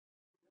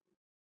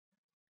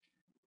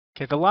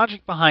Okay, the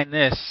logic behind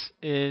this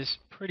is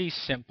pretty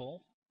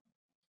simple.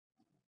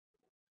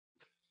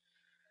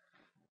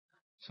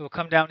 So we'll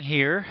come down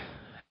here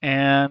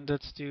and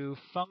let's do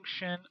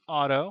function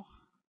auto,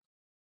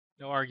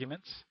 no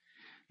arguments.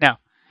 Now,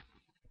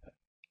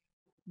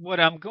 what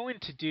I'm going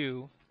to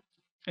do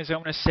is I'm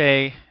going to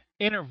say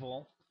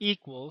interval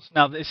equals.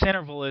 Now, this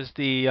interval is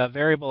the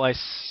variable I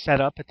set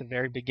up at the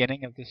very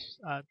beginning of this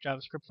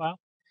JavaScript file.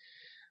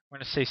 We're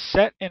going to say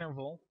set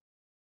interval.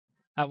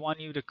 I want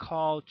you to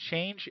call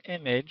change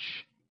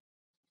image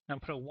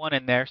and put a 1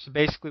 in there. So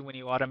basically, when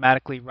you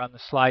automatically run the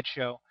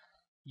slideshow,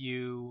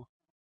 you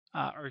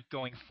are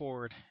going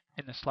forward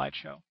in the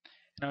slideshow.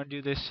 And I'm going to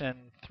do this in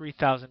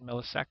 3,000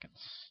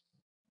 milliseconds.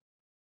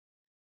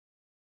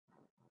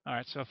 All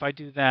right, so if I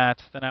do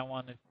that, then I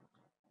want to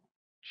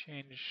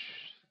change.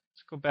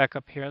 Let's go back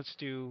up here. Let's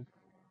go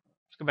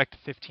back to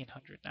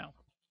 1500 now.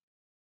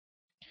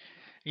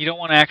 You don't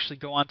want to actually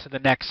go on to the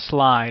next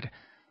slide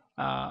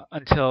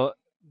until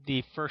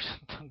the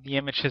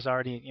image has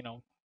already,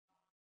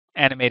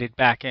 animated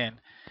back in.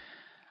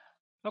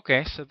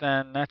 Okay, so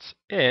then that's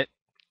it.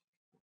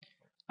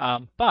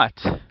 But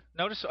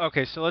notice,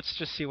 okay, so let's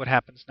just see what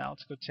happens now.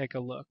 Let's go take a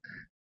look.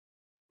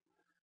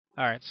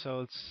 All right, so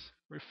let's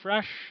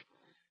refresh.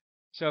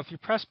 So if you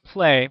press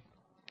play,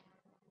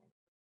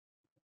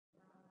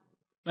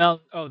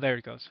 well, oh, there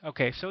it goes.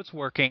 Okay, so it's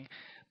working,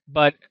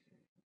 but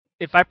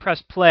if I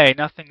press play,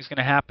 nothing's going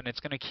to happen.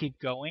 It's going to keep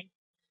going.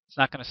 It's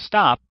not going to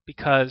stop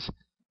because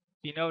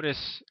you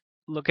notice,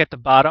 look at the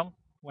bottom.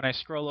 When I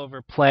scroll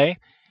over play,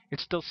 it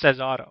still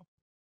says auto.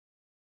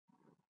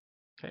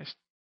 Okay,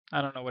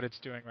 I don't know what it's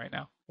doing right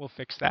now. We'll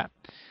fix that.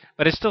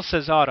 But it still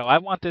says auto. I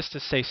want this to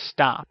say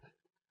stop.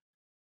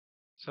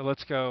 So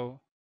let's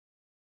go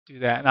do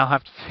that. And I'll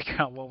have to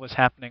figure out what was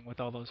happening with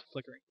all those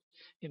flickering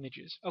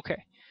images.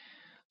 Okay,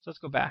 so let's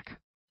go back.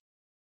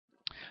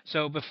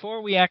 So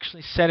before we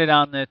actually set it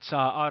on its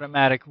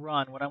automatic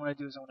run, what I'm going to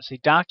do is I want to say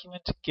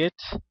document get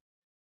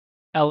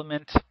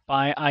element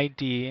by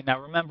ID.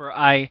 Now remember,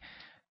 I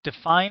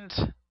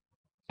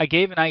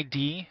gave an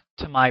ID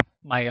to my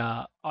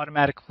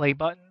automatic play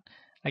button.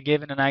 I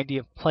gave it an ID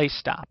of play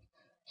stop.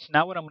 So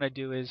now what I'm going to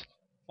do is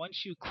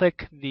once you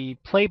click the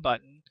play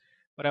button,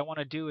 what I want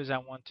to do is I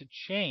want to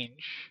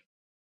change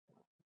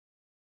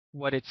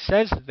what it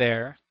says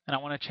there, and I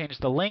want to change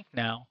the link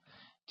now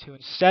to,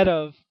 instead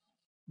of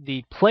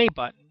the play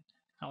button,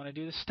 I want to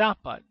do the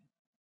stop button.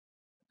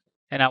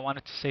 And I want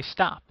it to say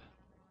stop.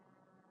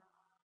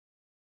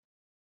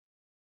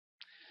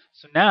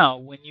 So now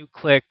when you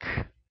click,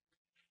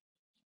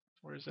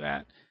 where is it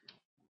at?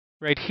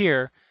 Right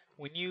here,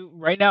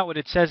 right now what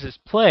it says is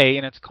play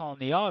and it's calling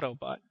the auto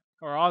button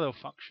or auto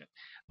function.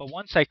 But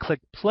once I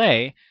click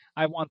play,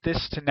 I want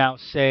this to now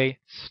say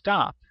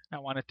stop. I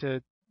want it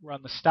to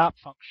run the stop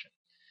function.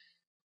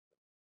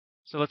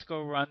 So let's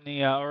go run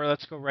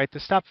let's go write the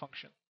stop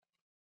function.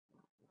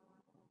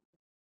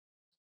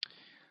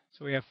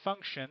 So we have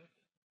function.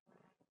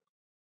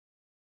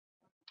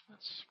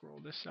 Let's scroll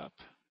this up.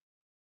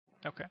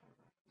 Okay.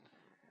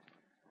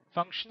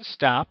 Function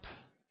stop.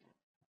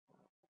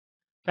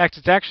 In fact,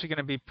 it's actually going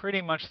to be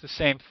pretty much the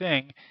same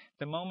thing.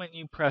 The moment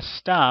you press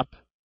stop,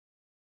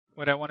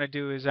 what I want to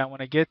do is I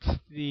want to get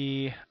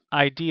the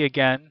ID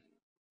again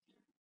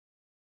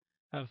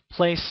of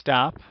play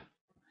stop.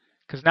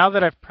 Because now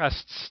that I've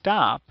pressed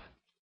stop,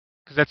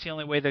 because that's the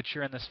only way that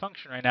you're in this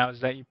function right now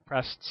is that you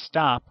pressed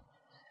stop,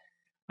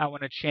 I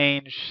want to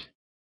change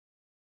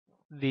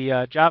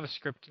the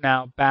JavaScript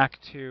now back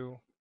to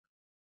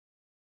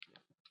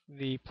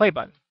the play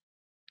button.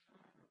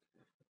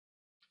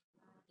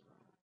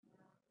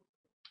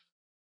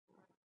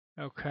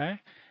 Okay,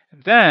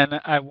 and then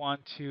I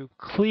want to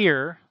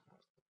clear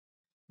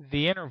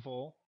the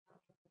interval.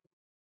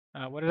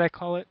 What did I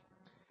call it?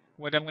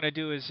 What I'm going to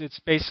do is it's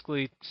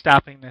basically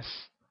stopping this,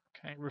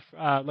 okay,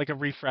 like a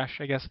refresh,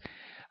 I guess,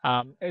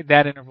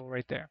 that interval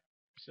right there.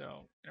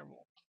 So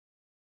interval.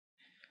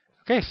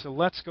 Okay, so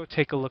let's go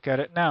take a look at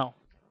it now.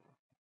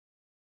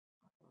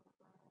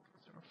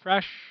 So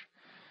refresh.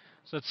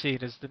 So let's see,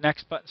 does the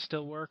next button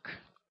still work?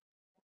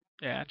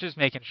 Yeah, just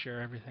making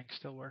sure everything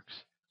still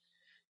works.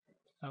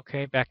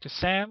 Okay, back to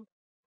Sam.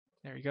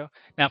 There you go.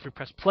 Now if we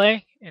press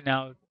play, it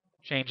now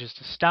changes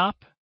to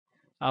stop.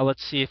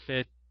 Let's see if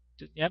it,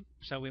 yep,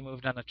 so we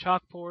moved on the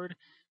chalkboard.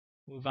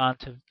 Move on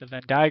to the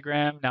Venn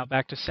diagram. Now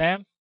back to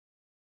Sam.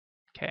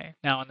 Okay,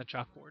 now on the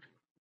chalkboard.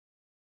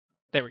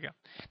 There we go.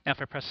 Now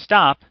if I press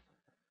stop,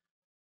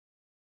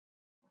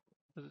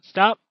 does it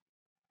stop?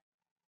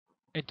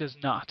 It does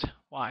not.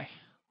 Why?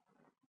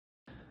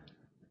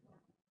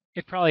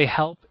 It'd probably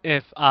help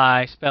if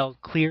I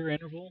spelled clear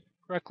interval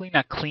correctly,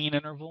 not clean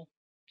interval.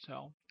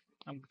 So,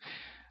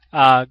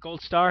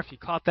 gold star if you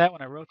caught that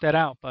when I wrote that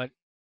out, but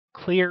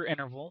clear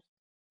interval.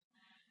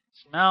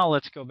 So now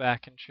let's go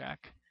back and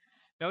check.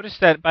 Notice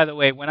that, by the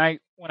way, when I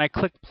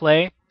click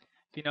play,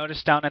 if you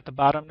notice down at the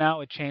bottom now,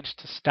 it changed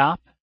to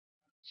stop.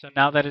 So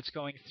now that it's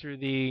going through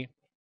the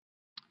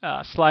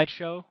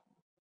slideshow,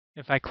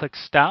 if I click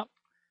stop,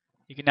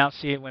 you can now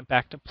see it went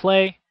back to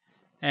play,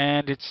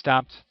 and it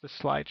stopped the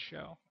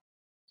slideshow.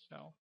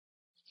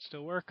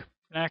 still work?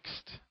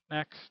 Next,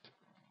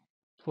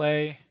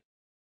 play.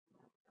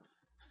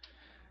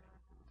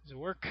 Does it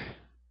work?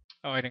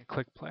 Oh, I didn't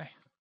click play.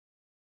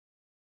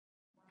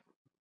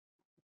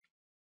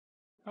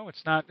 Oh,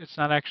 it's not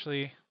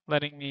actually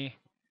letting me.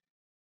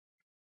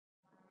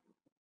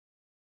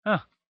 Huh.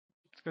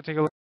 Let's go take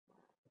a look.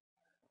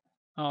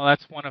 Oh,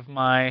 that's one of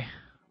my,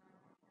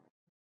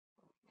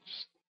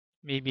 just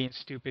me being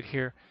stupid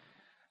here.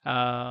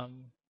 My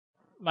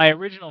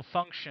original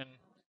function,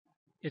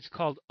 it's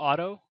called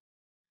auto,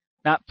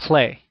 not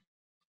play.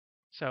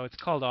 So it's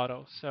called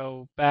auto.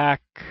 So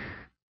back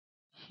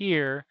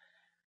here,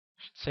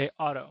 I should say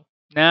auto.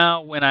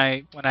 Now when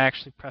I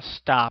actually press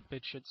stop,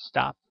 it should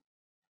stop.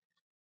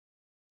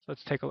 So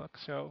let's take a look.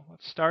 So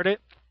let's start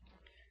it.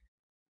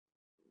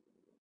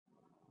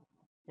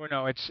 Or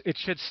no, it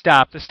should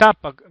stop. The stop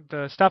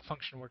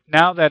function worked.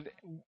 Now that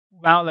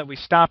we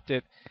stopped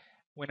it,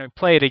 when I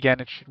play it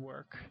again, it should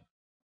work.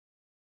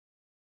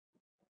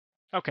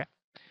 Okay.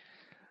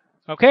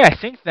 Okay, I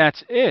think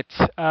that's it.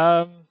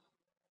 The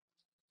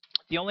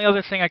only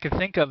other thing I could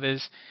think of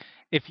is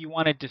if you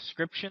wanted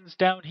descriptions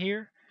down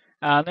here.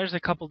 There's a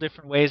couple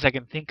different ways I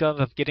can think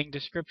of getting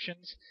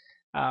descriptions.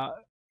 I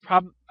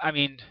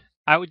mean,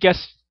 I would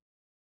guess,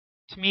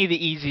 to me,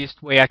 the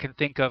easiest way I can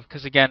think of,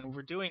 because again,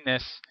 we're doing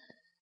this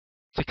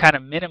to kind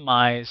of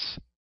minimize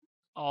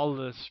all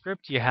the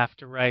script you have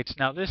to write.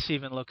 Now, this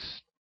even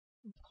looks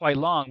quite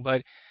long,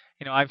 but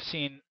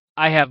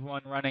I have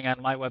one running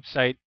on my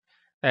website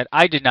that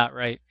I did not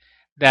write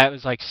that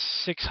was like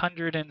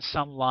 600 and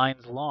some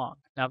lines long.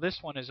 Now, this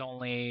one is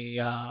only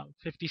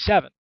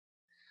 57.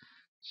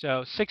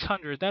 So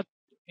 600, that,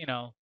 you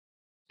know,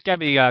 you got to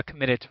be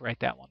committed to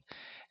write that one.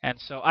 And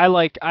so I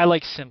like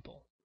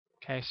simple.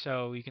 Okay,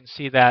 so you can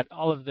see that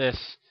all of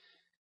this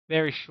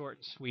very short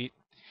and sweet.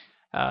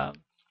 Um,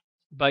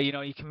 but you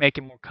can make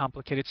it more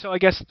complicated. So I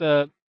guess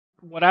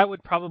what I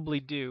would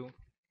probably do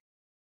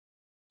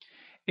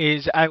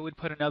is I would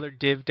put another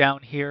div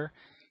down here,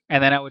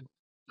 and then I would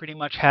pretty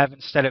much have,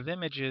 instead of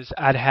images,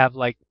 I'd have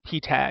like p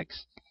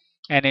tags,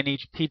 and in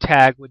each p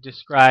tag would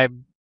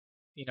describe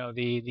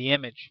the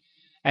image,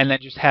 and then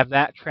just have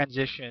that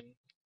transition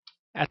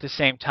at the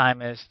same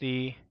time as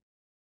the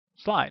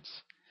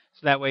slides.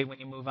 So that way, when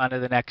you move on to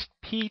the next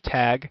p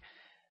tag,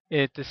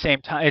 at the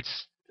same time,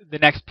 the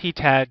next p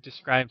tag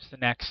describes the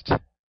next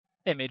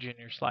image in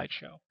your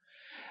slideshow.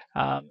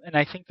 And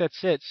I think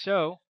that's it.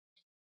 So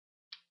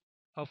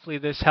hopefully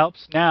this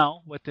helps.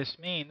 Now, what this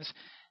means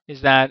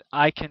is that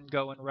I can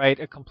go and write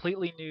a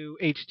completely new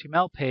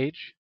HTML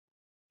page.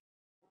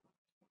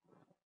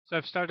 So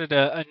I've started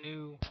a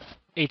new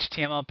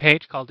HTML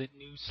page, called it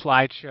new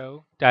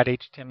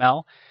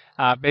slideshow.html.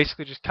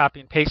 Basically just copy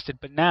and paste it,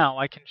 but now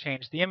I can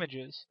change the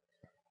images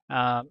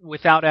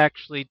without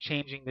actually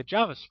changing the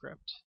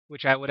JavaScript,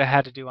 which I would have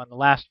had to do on the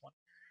last one.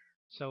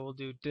 So we'll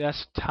do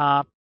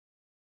desktop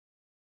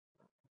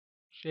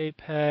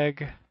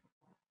JPEG.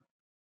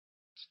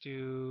 Let's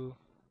do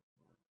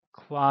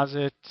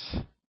closet.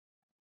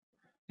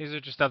 These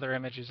are just other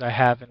images I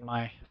have in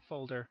my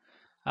folder.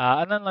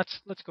 And then let's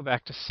go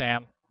back to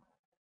Sam,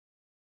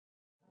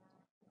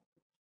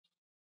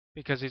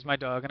 because he's my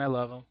dog and I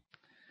love him.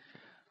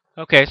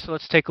 Okay, so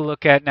let's take a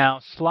look at now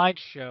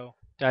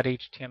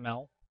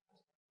slideshow.html.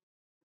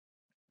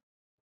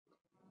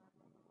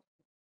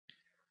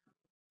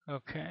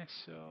 Okay,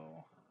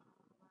 so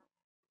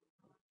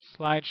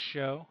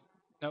slideshow.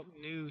 Nope,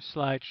 new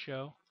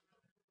slideshow.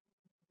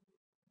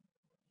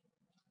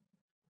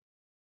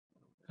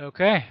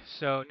 Okay,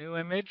 so new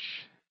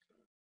image.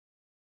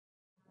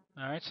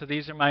 All right, so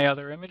these are my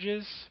other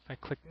images. If I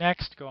click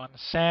next, go on to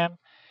Sam,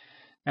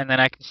 and then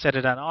I can set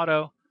it on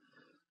auto.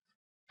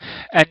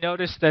 And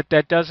notice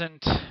that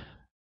doesn't,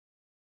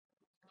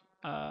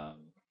 again,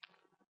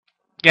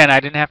 I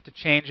didn't have to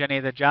change any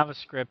of the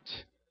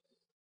JavaScript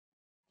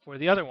for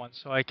the other one.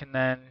 So I can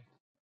then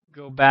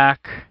go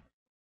back.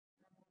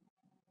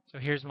 So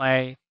here's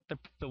the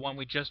one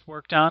we just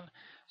worked on.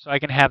 So I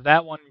can have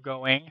that one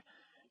going,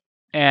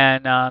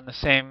 and on the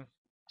same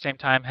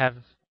time have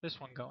this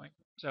one going.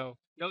 So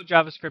no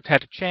JavaScript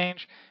had to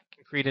change. You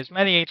can create as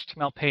many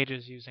HTML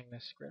pages using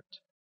this script.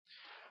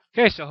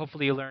 Okay, so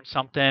hopefully you learned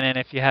something, and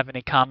if you have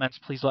any comments,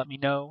 please let me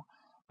know.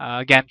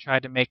 Again, try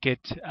to make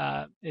it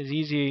as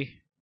easy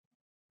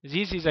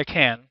as I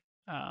can.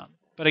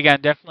 But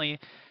again, definitely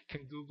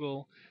can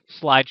Google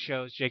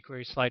slideshows,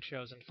 jQuery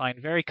slideshows, and find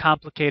very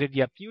complicated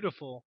yet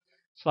beautiful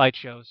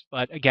slideshows.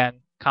 But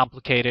again,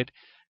 complicated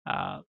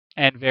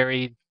and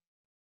very,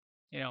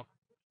 kind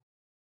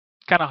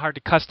of hard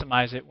to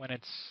customize it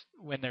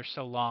when they're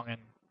so long.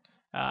 And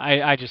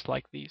I just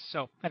like these.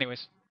 So,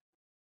 anyways,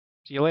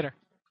 see you later.